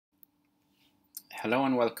Hello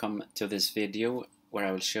and welcome to this video where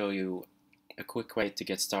I will show you a quick way to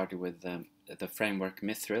get started with the framework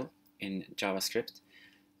Mithril in JavaScript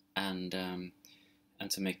and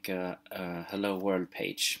to make a hello world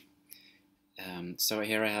page. So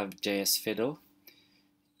here I have JS Fiddle.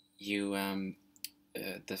 The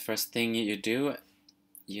first thing you do,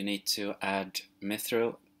 you need to add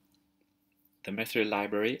Mithril, the Mithril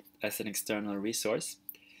library, as an external resource.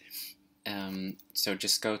 So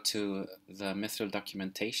just go to the Mithril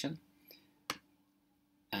documentation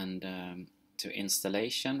and to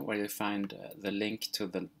installation, where you find the link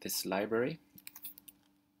to this library.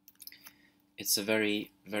 It's a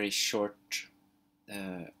very short.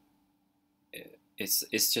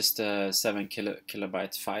 It's just a 7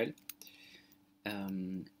 kilobyte file,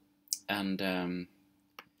 and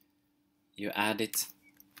you add it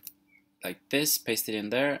like this, paste it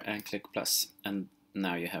in there, and click plus, and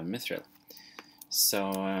now you have Mithril.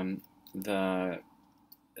 So the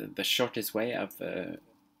shortest way of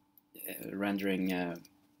rendering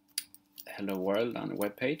hello world on a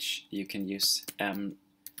web page, you can use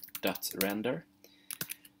m.render.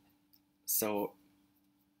 So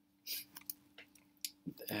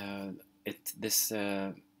this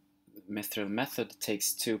Mithril method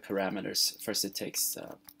takes two parameters. First, it takes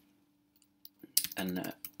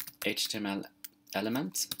an HTML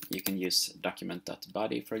element. You can use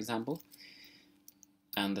document.body, for example.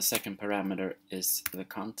 And the second parameter is the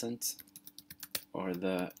content, or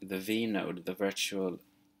the V node, the virtual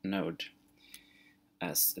node,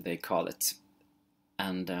 as they call it.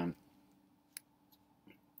 And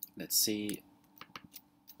let's see,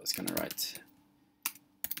 I was gonna write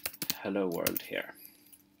hello world here.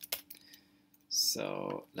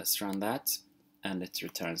 So let's run that, and it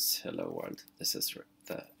returns hello world. This is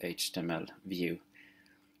the HTML view.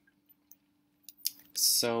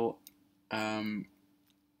 So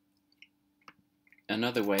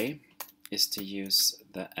another way is to use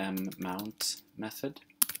the m.mount method.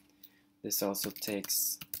 This also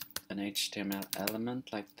takes an HTML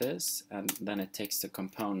element like this, and then it takes the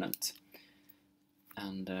component.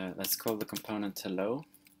 And let's call the component hello.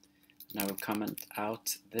 And I will comment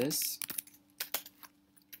out this.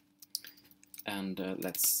 And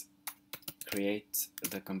let's create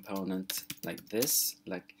the component like this.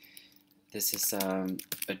 This is a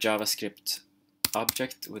JavaScript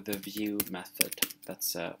object with a view method.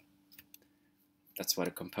 That's what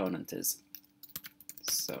a component is.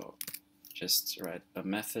 So just write a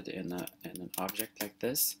method in an object like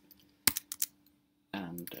this,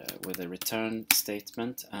 and with a return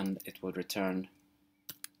statement, and it will return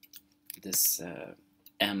this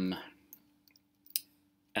m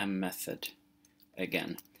method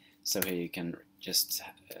again. So here you can just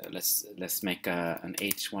let's make an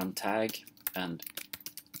h1 tag and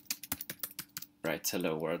write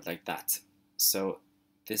hello world like that. So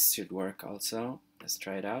this should work also. Let's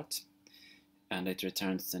try it out. And it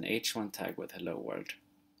returns an h1 tag with hello world.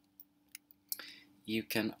 You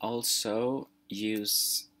can also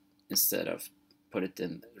use, instead of put it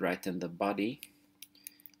in right in the body,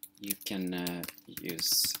 you can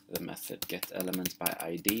use the method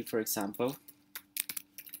getElementById, for example,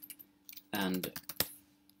 and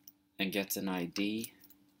get an ID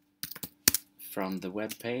from the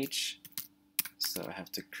web page. So I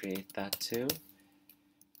have to create that too,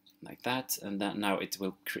 like that, and then now it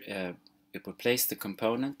will place the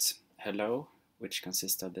component hello, which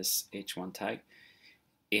consists of this h1 tag,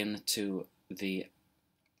 into the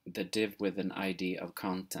div with an ID of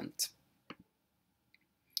content.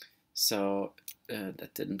 So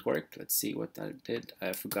that didn't work. Let's see what I did.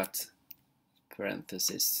 I forgot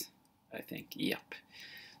parentheses, I think. Yep.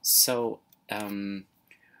 So I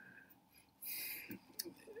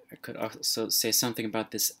could also say something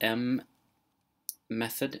about this m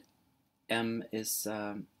method. M is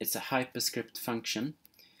it's a hyperscript function,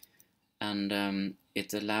 and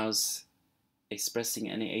it allows expressing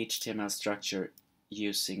any HTML structure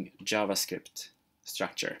using JavaScript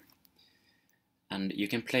structure. And you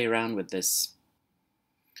can play around with this.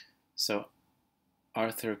 So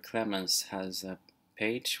Arthur Clemens has a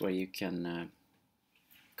page where you can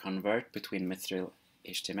convert between Mithril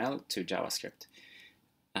HTML to JavaScript.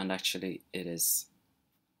 And actually it is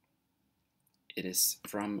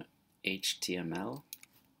from HTML.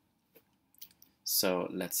 So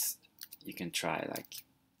you can try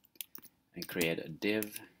and create a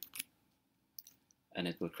div, and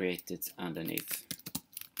it will create it underneath.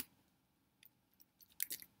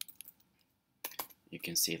 You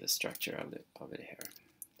can see the structure of it here.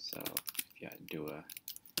 So if you do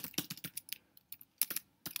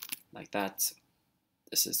like that,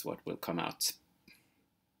 this is what will come out.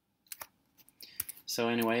 So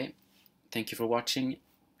anyway, thank you for watching,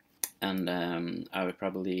 and I will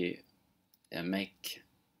probably make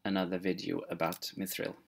another video about Mithril.